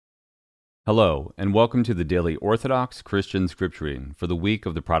Hello, and welcome to the daily Orthodox Christian scripture reading for the week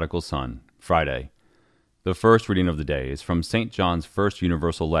of the Prodigal Son, Friday. The first reading of the day is from St. John's First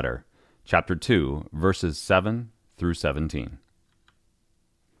Universal Letter, chapter 2, verses 7 through 17.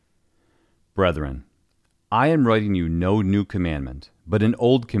 Brethren, I am writing you no new commandment, but an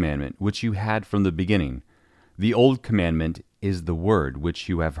old commandment which you had from the beginning. The old commandment is the word which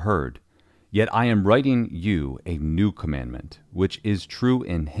you have heard. Yet I am writing you a new commandment, which is true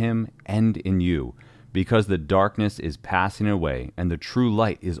in him and in you, because the darkness is passing away, and the true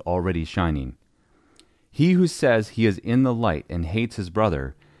light is already shining. He who says he is in the light and hates his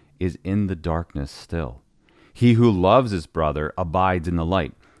brother is in the darkness still. He who loves his brother abides in the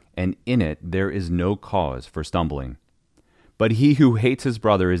light, and in it there is no cause for stumbling. But he who hates his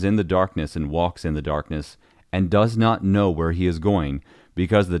brother is in the darkness and walks in the darkness, and does not know where he is going,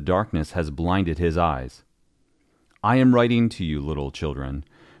 because the darkness has blinded his eyes. I am writing to you, little children,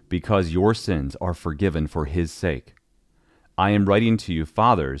 because your sins are forgiven for his sake. I am writing to you,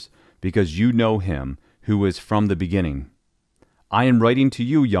 fathers, because you know him who is from the beginning. I am writing to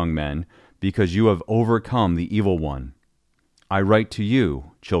you, young men, because you have overcome the evil one. I write to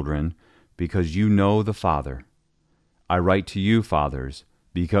you, children, because you know the Father. I write to you, fathers,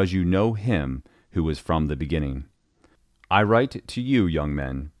 because you know him who is from the beginning. I write to you, young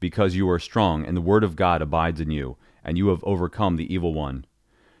men, because you are strong, and the word of God abides in you, and you have overcome the evil one.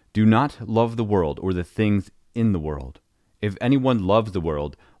 Do not love the world or the things in the world. If anyone loves the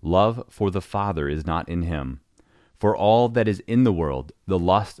world, love for the Father is not in him. For all that is in the world, the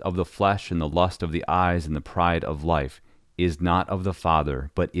lust of the flesh and the lust of the eyes and the pride of life, is not of the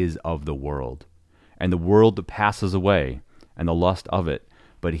Father, but is of the world. And the world passes away, and the lust of it,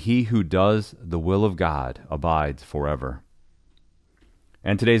 but he who does the will of God abides forever.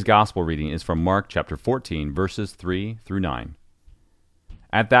 And today's gospel reading is from Mark chapter 14, verses 3 through 9.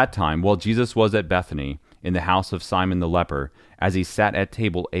 At that time, while Jesus was at Bethany, in the house of Simon the leper, as he sat at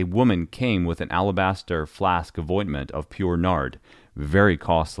table, a woman came with an alabaster flask of ointment of pure nard, very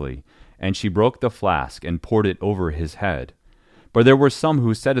costly, and she broke the flask and poured it over his head. But there were some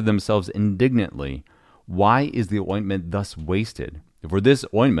who said to themselves indignantly, "Why is the ointment thus wasted? For this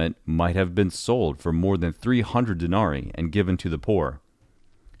ointment might have been sold for more than 300 denarii and given to the poor."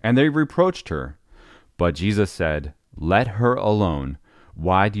 And they reproached her. But Jesus said, "Let her alone.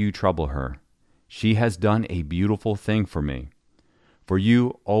 Why do you trouble her? She has done a beautiful thing for me. For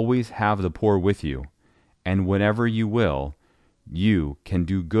you always have the poor with you, and whenever you will, you can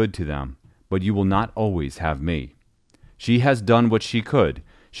do good to them, but you will not always have me. She has done what she could.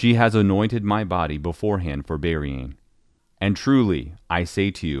 She has anointed my body beforehand for burying. And truly, I say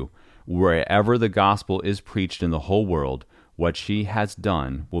to you, wherever the gospel is preached in the whole world, what she has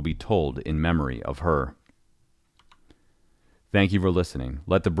done will be told in memory of her." Thank you for listening.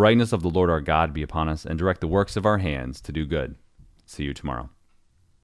 Let the brightness of the Lord our God be upon us and direct the works of our hands to do good. See you tomorrow.